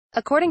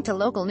According to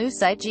local news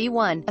site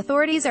G1,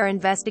 authorities are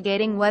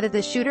investigating whether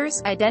the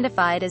shooters,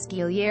 identified as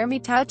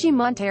Guilherme Taucci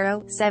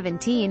Monteiro,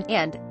 17,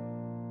 and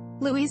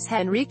Luiz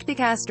Henrique de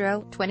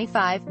Castro,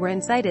 25, were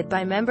incited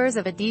by members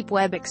of a deep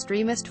web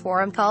extremist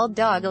forum called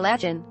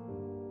Dogolachan.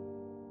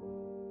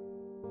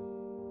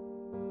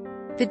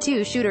 The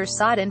two shooters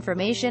sought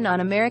information on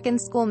American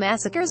school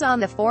massacres on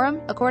the forum.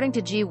 According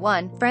to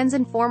G1, friends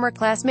and former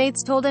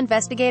classmates told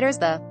investigators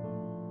the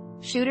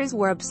shooters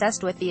were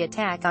obsessed with the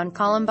attack on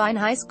Columbine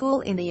High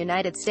School in the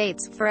United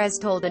States, Perez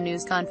told a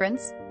news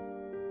conference.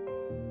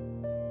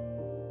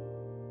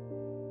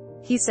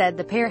 He said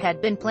the pair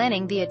had been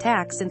planning the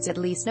attack since at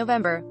least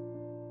November.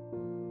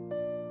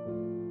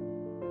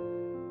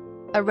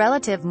 A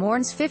relative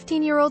mourns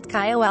 15-year-old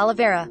Caio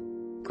Oliveira.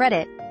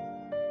 Credit.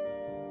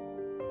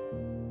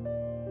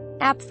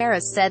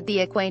 Perez said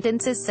the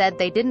acquaintances said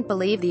they didn't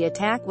believe the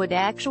attack would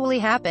actually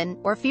happen,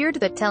 or feared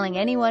that telling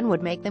anyone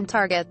would make them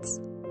targets.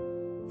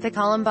 The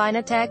Columbine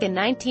attack in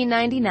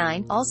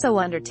 1999, also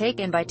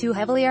undertaken by two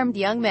heavily armed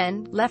young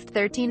men, left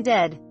 13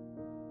 dead.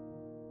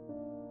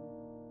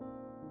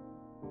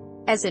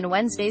 As in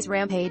Wednesday's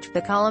rampage,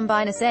 the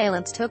Columbine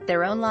assailants took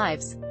their own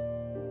lives.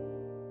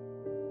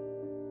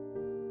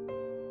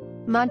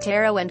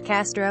 Monteiro and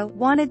Castro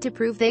wanted to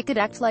prove they could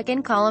act like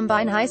in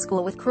Columbine High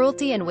School with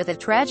cruelty and with a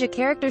tragic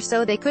character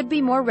so they could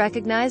be more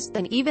recognized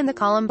than even the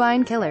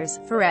Columbine killers,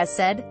 Perez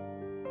said.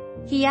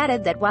 He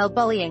added that while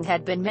bullying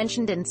had been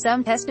mentioned in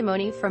some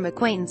testimony from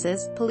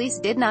acquaintances, police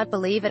did not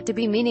believe it to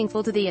be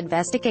meaningful to the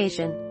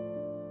investigation.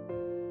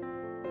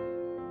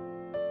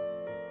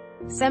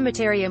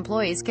 Cemetery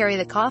employees carry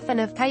the coffin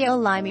of Caio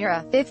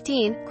Oliveira,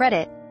 15,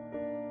 credit.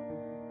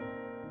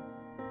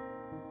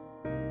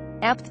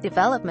 The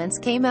developments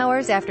came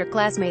hours after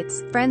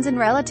classmates, friends and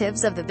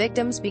relatives of the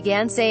victims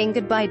began saying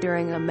goodbye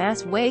during a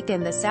mass wake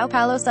in the São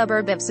Paulo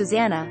suburb of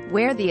Suzano,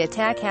 where the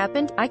attack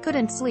happened. "I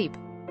couldn't sleep.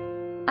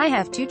 I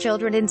have two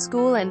children in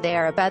school and they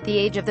are about the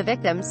age of the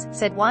victims,"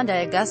 said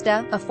Wanda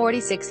Augusta, a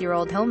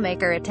 46-year-old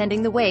homemaker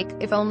attending the wake.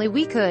 "If only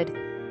we could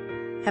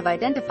have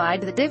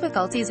identified the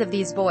difficulties of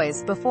these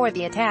boys before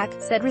the attack,"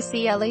 said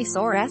Ricieli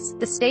Soares,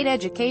 the state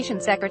education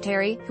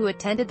secretary, who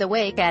attended the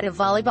wake at a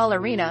volleyball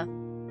arena.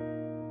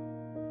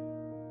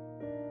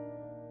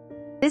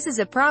 "This is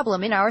a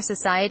problem in our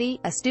society."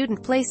 A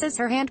student places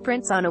her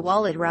handprints on a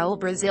wall at Raul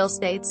Brazil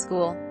State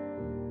School.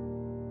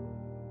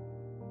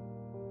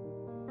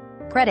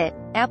 Credit.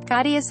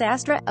 Cátia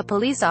Sastre, a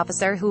police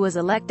officer who was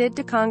elected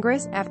to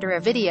Congress, after a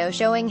video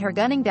showing her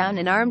gunning down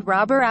an armed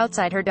robber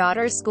outside her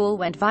daughter's school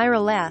went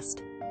viral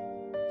last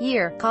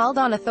year, called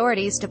on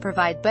authorities to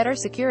provide better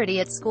security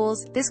at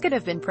schools. "This could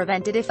have been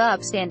prevented if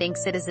upstanding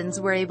citizens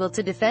were able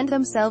to defend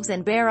themselves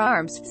and bear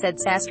arms," said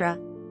Sastre.